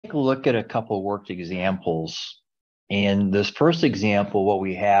Take a look at a couple of worked examples. In this first example, what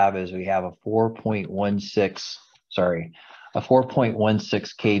we have is we have a 4.16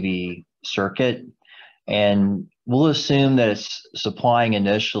 kV circuit, and we'll assume that it's supplying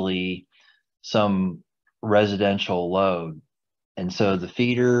initially some residential load. And so the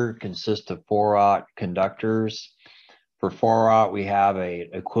feeder consists of 4-aught conductors. For 4-aught, we have a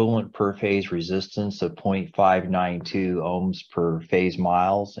equivalent per phase resistance of 0.592 ohms per phase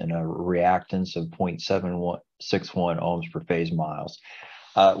miles and a reactance of 0.761 ohms per phase miles.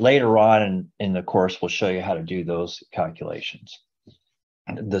 Later on in the course, we'll show you how to do those calculations.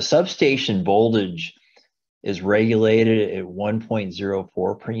 The substation voltage is regulated at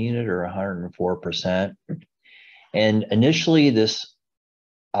 1.04 per unit or 104%. And initially, this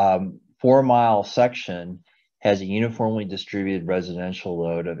 4-mile section has a uniformly distributed residential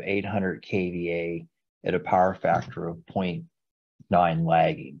load of 800 kVA at a power factor of 0.9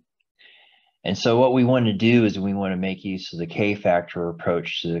 lagging. And so what we want to do is we want to make use of the K-factor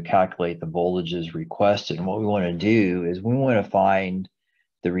approach to calculate the voltages requested. And what we want to do is we want to find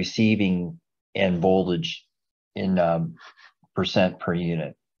the receiving end voltage in percent per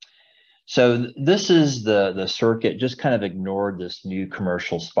unit. So this is the circuit. Just kind of ignored this new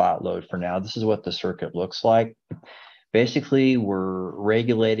commercial spot load for now. This is what the circuit looks like. Basically, we're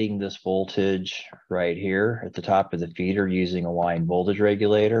regulating this voltage right here at the top of the feeder using a line voltage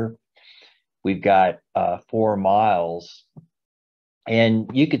regulator. We've got 4 miles. And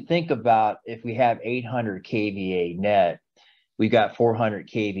you could think about if we have 800 kVA net, we've got 400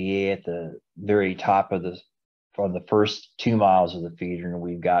 kVA at the very top of the from the first 2 miles of the feeder, and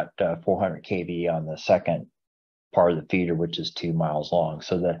we've got 400 kVA on the second part of the feeder, which is 2 miles long.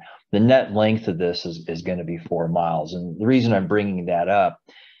 So the net length of this is going to be 4 miles. And the reason I'm bringing that up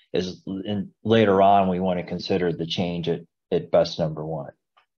is later on, we want to consider the change at bus number 1,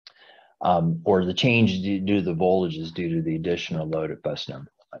 or the change due to the voltages due to the additional load at bus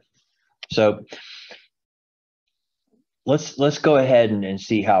number 1. So let's go ahead and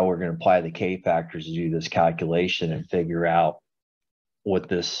see how we're going to apply the K factors to do this calculation and figure out what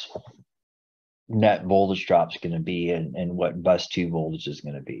this net voltage drop is going to be and what bus 2 voltage is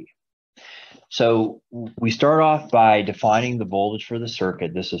going to be. So we start off by defining the voltage for the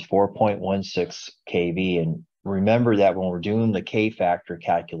circuit. This is 4.16 kV. And remember that when we're doing the K factor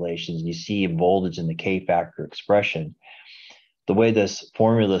calculations, you see a voltage in the K factor expression. The way this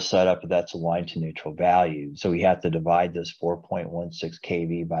formula is set up, that's a line to neutral value. So we have to divide this 4.16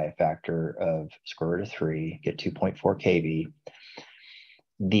 kV by a factor of square root of 3, get 2.4 kV.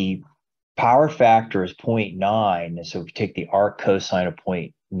 The power factor is 0.9. And so if you take the arc cosine of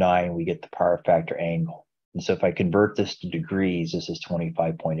 0.9, we get the power factor angle. And so if I convert this to degrees, this is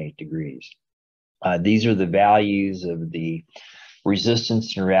 25.8 degrees. These are the values of the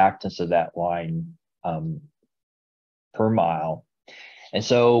resistance and reactance of that line per mile. And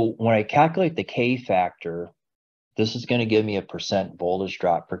so when I calculate the K factor, this is going to give me a percent voltage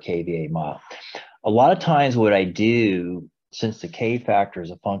drop per kVA mile. A lot of times what I do, since the K factor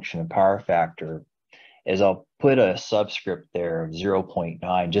is a function of power factor, is I'll put a subscript there of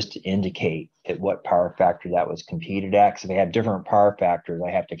 0.9 just to indicate at what power factor that was computed at. Because if I have different power factors,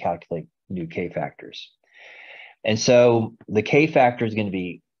 I have to calculate new K factors. And so the K factor is going to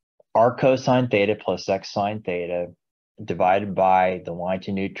be arc cosine theta plus x sine theta divided by the line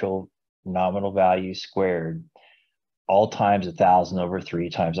to neutral nominal value squared, all times 1,000 over 3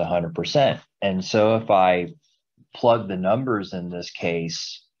 times 100%. And so if I plug the numbers in this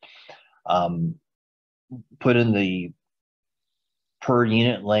case, put in the per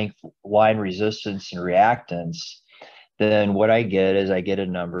unit length line resistance and reactance, then what I get is I get a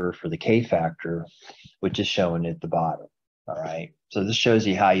number for the K factor, which is shown at the bottom. All right. So this shows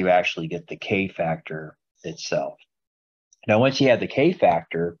you how you actually get the K factor itself. Now, once you have the K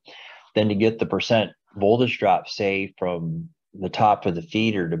factor, then to get the percent voltage drop, say, from the top of the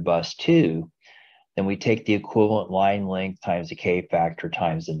feeder to bus 2, then we take the equivalent line length times the K factor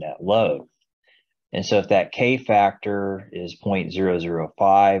times the net load. And so if that K factor is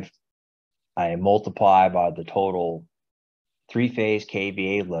 0.005, I multiply by the total 3-phase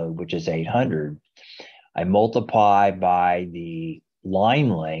kVA load, which is 800. I multiply by the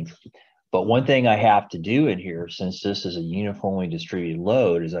line length. But one thing I have to do in here, since this is a uniformly distributed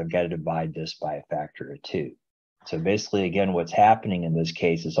load, is I've got to divide this by a factor of 2. So basically, again, what's happening in this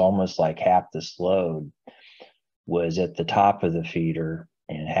case is almost like half this load was at the top of the feeder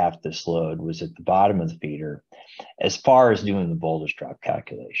and half this load was at the bottom of the feeder as far as doing the voltage drop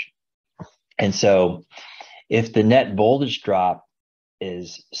calculation. And so if the net voltage drop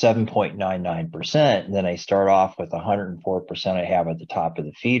is 7.99%. And then I start off with 104% I have at the top of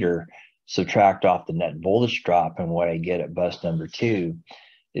the feeder, subtract off the net voltage drop, and what I get at bus number 2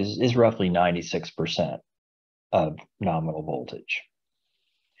 is roughly 96% of nominal voltage.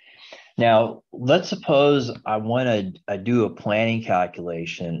 Now, let's suppose I want to do a planning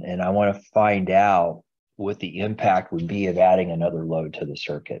calculation and I want to find out what the impact would be of adding another load to the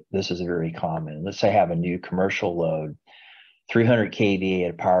circuit. This is very common. Let's say I have a new commercial load, 300 kVA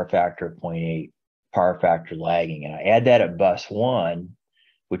at a power factor of 0.8, power factor lagging, and I add that at bus 1,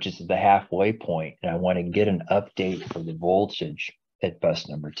 which is the halfway point, and I want to get an update for the voltage at bus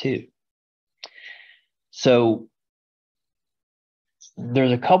number 2. So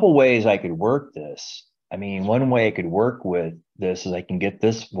there's a couple ways I could work this. I mean, one way I could work with this is I can get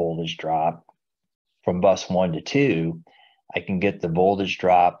this voltage drop from bus 1 to 2. I can get the voltage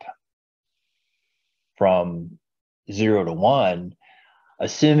drop from 0 to 1,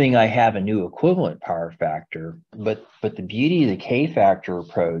 assuming I have a new equivalent power factor. But the beauty of the K-factor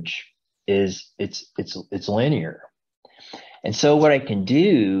approach is it's linear. And so what I can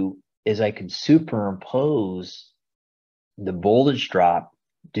do is I can superimpose the voltage drop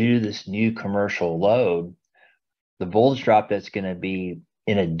due to this new commercial load, the voltage drop that's going to be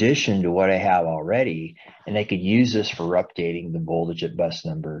in addition to what I have already, and I could use this for updating the voltage at bus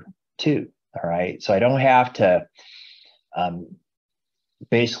number 2. All right, so I don't have to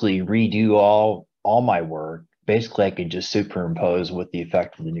basically redo all my work. Basically, I could just superimpose what the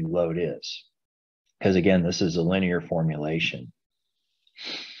effect of the new load is, because again, this is a linear formulation.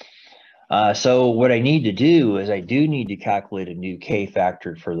 So what I need to do is I do need to calculate a new K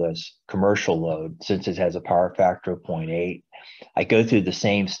factor for this commercial load, since it has a power factor of 0.8. I go through the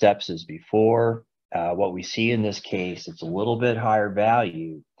same steps as before. What we see in this case, it's a little bit higher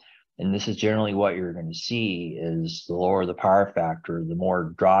value. And this is generally what you're going to see is the lower the power factor, the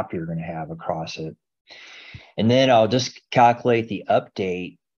more drop you're going to have across it. And then I'll just calculate the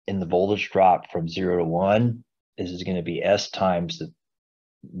update in the voltage drop from 0 to 1. This is going to be S times the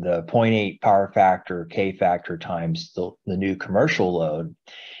 0.8 power factor, K factor times the new commercial load.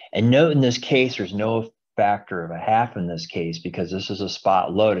 And note in this case, there's no factor of a half in this case because this is a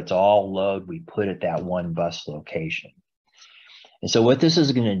spot load. It's all load we put at that one bus location. And so what this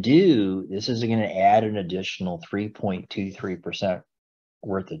is going to do, this is going to add an additional 3.23%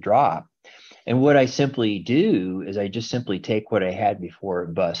 worth of drop. And what I simply do is I just simply take what I had before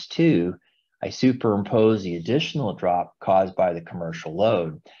at bus 2, I superimpose the additional drop caused by the commercial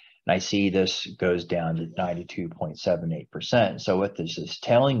load, and I see this goes down to 92.78%. So what this is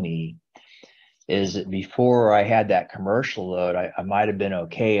telling me is that before I had that commercial load, I might have been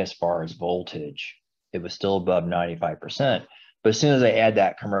okay as far as voltage. It was still above 95%. But as soon as I add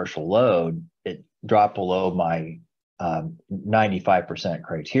that commercial load, it dropped below my 95%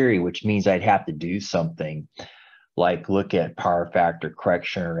 criteria, which means I'd have to do something like look at power factor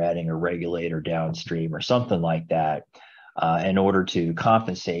correction or adding a regulator downstream or something like that in order to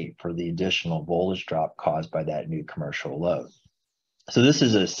compensate for the additional voltage drop caused by that new commercial load. So this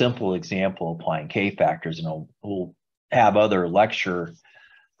is a simple example applying K factors, and we'll have other lecture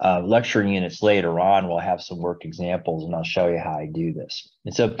units later on. We'll have some work examples and I'll show you how I do this.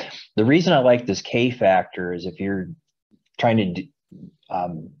 And so the reason I like this K factor is if you're trying to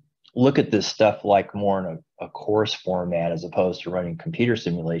look at this stuff like more in a course format as opposed to running computer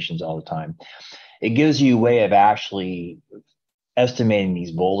simulations all the time, it gives you a way of actually estimating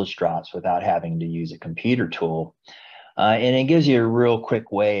these voltage drops without having to use a computer tool. And it gives you a real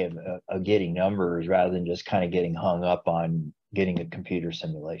quick way of getting numbers rather than just kind of getting hung up on getting a computer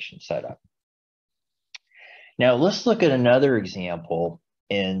simulation set up. Now let's look at another example,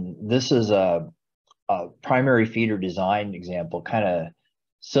 and this is a primary feeder design example, kind of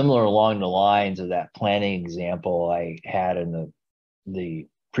similar along the lines of that planning example I had in the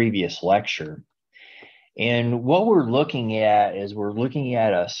previous lecture. And what we're looking at is we're looking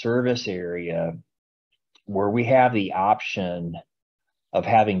at a service area where we have the option of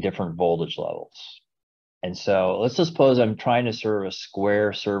having different voltage levels. And so let's just suppose I'm trying to serve a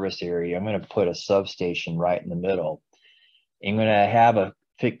square service area. I'm going to put a substation right in the middle. I'm going to have a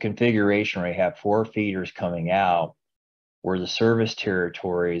configuration where I have 4 feeders coming out where the service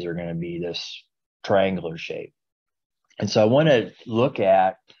territories are going to be this triangular shape. And so I want to look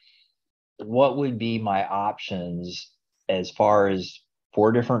at what would be my options as far as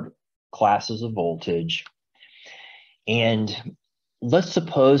 4 different classes of voltage. And let's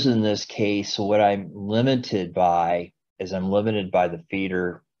suppose in this case, what I'm limited by is I'm limited by the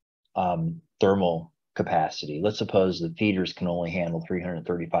feeder thermal capacity. Let's suppose the feeders can only handle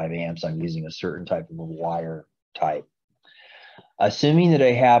 335 amps. I'm using a certain type of a wire type. Assuming that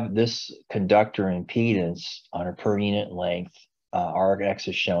I have this conductor impedance on a per unit length, Rx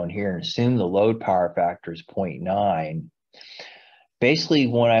is shown here, and assume the load power factor is 0.9. Basically,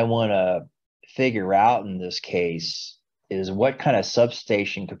 what I want to figure out in this case is what kind of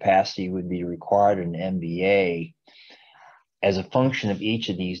substation capacity would be required in MVA as a function of each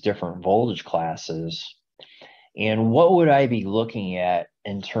of these different voltage classes. And what would I be looking at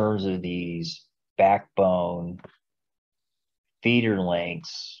in terms of these backbone feeder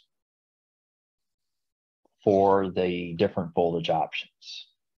lengths for the different voltage options?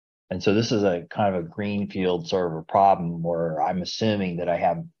 And so this is a kind of a greenfield sort of a problem where I'm assuming that I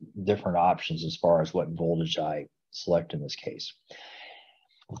have different options as far as what voltage I select in this case.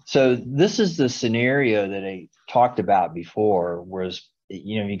 So this is the scenario that I talked about before, whereas,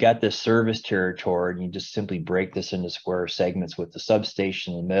 you know, you got this service territory and you just simply break this into square segments with the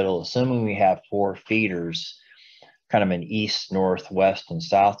substation in the middle, assuming we have 4 feeders, kind of an east, north, west, and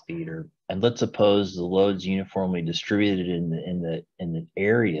south feeder. And let's suppose the load's uniformly distributed in the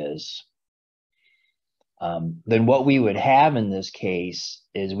areas. Then what we would have in this case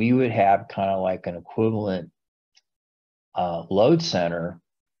is we would have kind of like an equivalent load center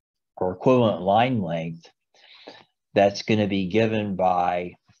or equivalent line length that's going to be given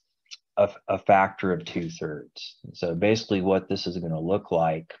by a factor of 2/3. So basically what this is going to look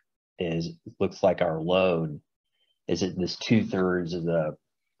like is, looks like our load is at this 2/3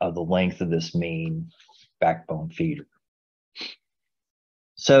 of the length of this main backbone feeder.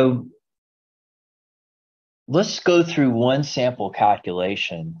 So let's go through one sample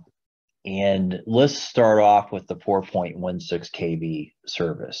calculation, and let's start off with the 4.16 kV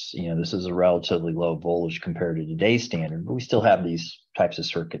service. You know, this is a relatively low voltage compared to today's standard, but we still have these types of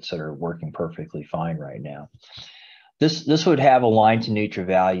circuits that are working perfectly fine right now. This would have a line to neutral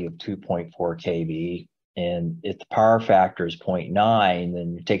value of 2.4 kV. And if the power factor is 0.9,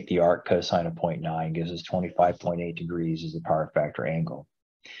 then you take the arc cosine of 0.9, gives us 25.8 degrees as the power factor angle.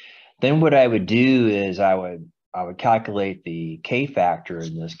 Then what I would do is I would calculate the K factor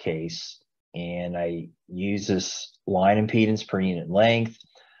in this case, and I use this line impedance per unit length.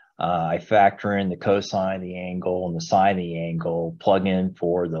 I factor in the cosine of the angle and the sine of the angle, plug in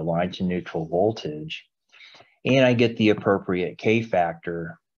for the line to neutral voltage, and I get the appropriate K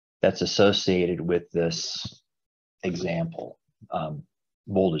factor that's associated with this example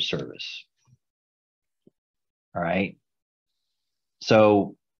voltage service. All right.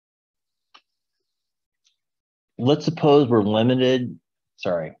 So let's suppose we're limited,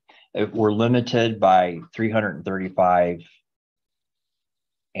 if we're limited by 335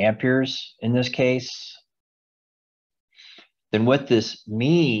 amperes in this case, then what this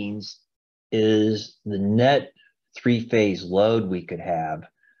means is the net 3-phase load we could have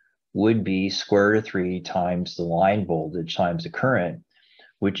would be square root of 3 times the line voltage times the current,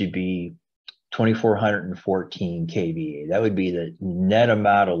 which would be 2414 kVA. That would be the net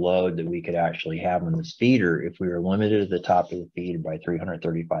amount of load that we could actually have on this feeder if we were limited at the top of the feeder by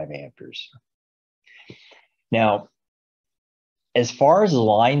 335 amperes. Now, as far as the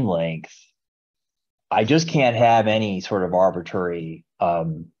line length, I just can't have any sort of arbitrary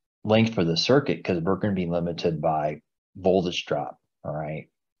length for the circuit because we're going to be limited by voltage drop, all right?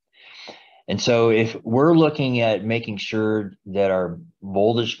 And so if we're looking at making sure that our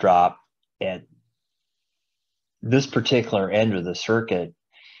voltage drop at this particular end of the circuit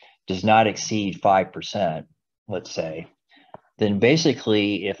does not exceed 5%, let's say, then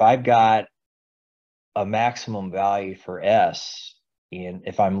basically if I've got a maximum value for S, and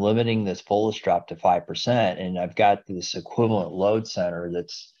if I'm limiting this voltage drop to 5%, and I've got this equivalent load center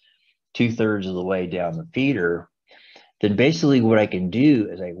that's 2/3 of the way down the feeder, then basically what I can do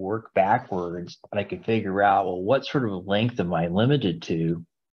is I work backwards and I can figure out, well, what sort of length am I limited to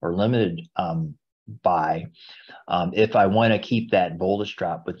or limited by if I want to keep that voltage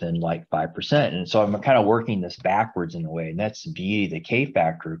drop within like 5%. And so I'm kind of working this backwards in a way. And that's the beauty of the K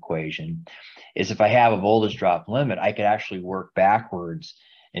factor equation, is if I have a voltage drop limit, I could actually work backwards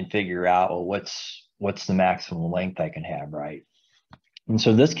and figure out, well, what's the maximum length I can have, right? And so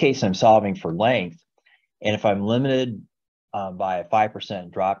in this case, I'm solving for length. And if I'm limited by a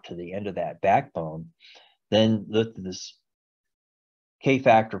 5% drop to the end of that backbone, then this K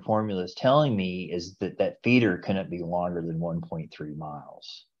factor formula is telling me is that that feeder couldn't be longer than 1.3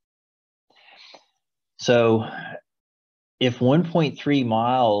 miles. So if 1.3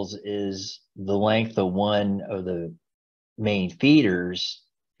 miles is the length of one of the main feeders,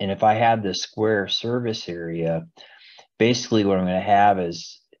 and if I have this square service area, basically what I'm going to have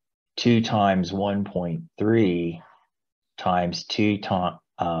is 2 times 1.3 times 2 times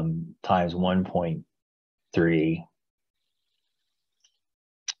 1.3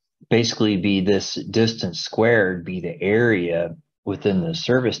 basically be this distance squared, be the area within the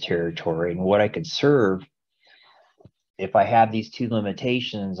service territory, and what I could serve if I have these two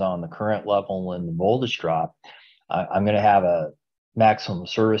limitations on the current level and the voltage drop. I'm going to have a maximum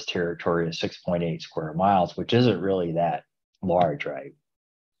service territory of 6.8 square miles, which isn't really that large, right?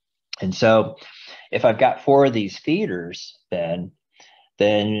 And so if I've got 4 of these feeders, then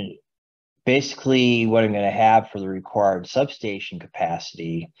basically what I'm going to have for the required substation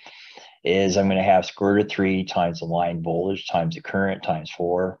capacity is I'm going to have square root of 3 times the line voltage times the current times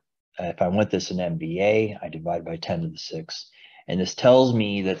 4. If I want this in MVA, I divide by 10 to the 6. And this tells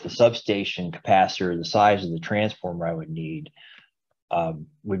me that the substation capacitor, the size of the transformer I would need,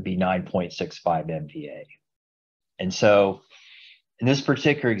 would be 9.65 MVA. And so in this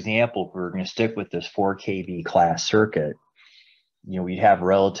particular example, if we're going to stick with this 4 kV class circuit, you know, we'd have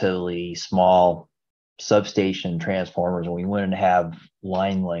relatively small substation transformers, and we wouldn't have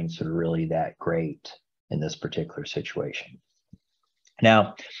line lengths that are really that great in this particular situation.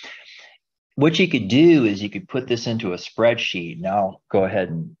 Now, what you could do is you could put this into a spreadsheet. Now I'll go ahead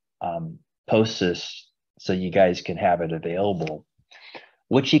and post this so you guys can have it available.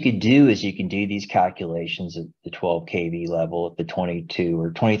 What you could do is you can do these calculations at the 12 kV level, at the 22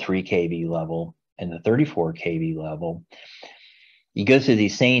 or 23 kV level, and the 34 kV level. You go through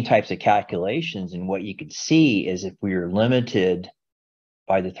these same types of calculations, and what you could see is if we are limited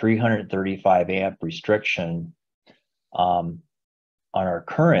by the 335 amp restriction on our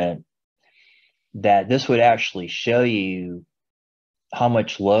current, that this would actually show you how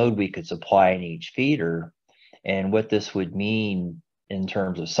much load we could supply in each feeder, and what this would mean in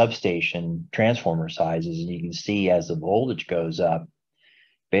terms of substation transformer sizes. And you can see as the voltage goes up,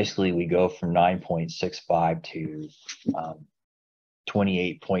 basically we go from 9.65 to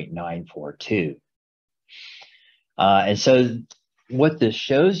 28.942. And so what this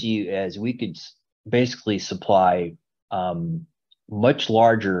shows you is we could basically supply much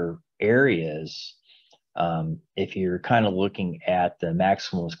larger areas. If you're kind of looking at the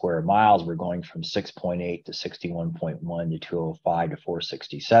maximum square miles, we're going from 6.8 to 61.1 to 205 to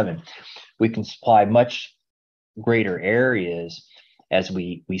 467. We can supply much greater areas as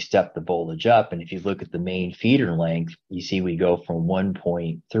we step the voltage up. And if you look at the main feeder length, you see we go from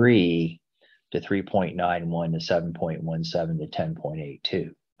 1.3 to 3.91 to 7.17 to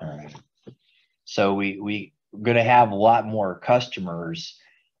 10.82. All right. So we're going to have a lot more customers,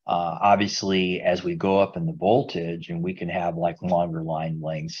 obviously, as we go up in the voltage, and we can have like longer line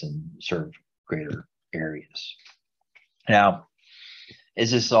lengths and serve greater areas. Now,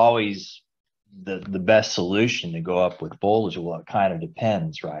 is this always the best solution to go up with voltage? Well, it kind of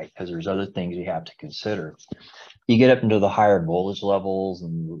depends, right? Because there's other things you have to consider. You get up into the higher voltage levels,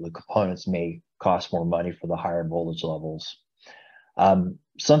 and the components may cost more money for the higher voltage levels.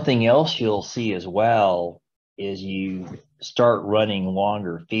 Something else you'll see as well is you start running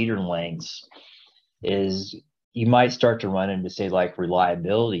longer feeder lengths, is you might start to run into, say, like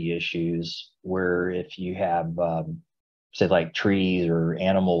reliability issues, where if you have say like trees or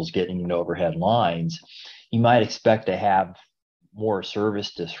animals getting into overhead lines, you might expect to have more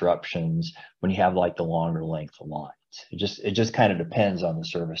service disruptions when you have like the longer length of lines. It just kind of depends on the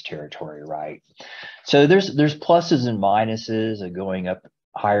service territory, right? So there's pluses and minuses of going up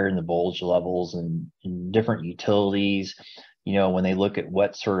higher in the voltage levels, and different utilities, you know, when they look at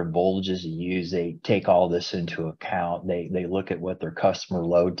what sort of voltages to use, they take all this into account. They look at what their customer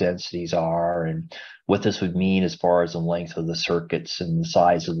load densities are and what this would mean as far as the length of the circuits and the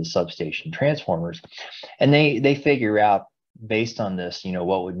size of the substation transformers. And they figure out, based on this, you know,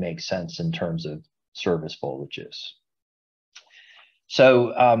 what would make sense in terms of service voltages.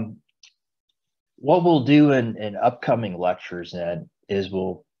 So what we'll do in upcoming lectures then is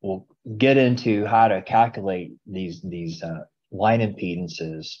we'll get into how to calculate these line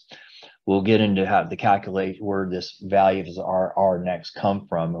impedances. We'll get into how to calculate where this values are next come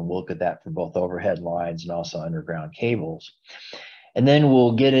from, and we'll look at that for both overhead lines and also underground cables. And then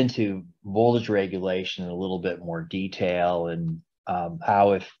we'll get into voltage regulation in a little bit more detail, and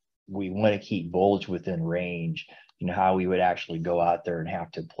how, if we want to keep voltage within range, you know, how we would actually go out there and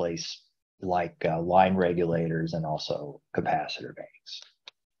have to place like line regulators and also capacitor banks.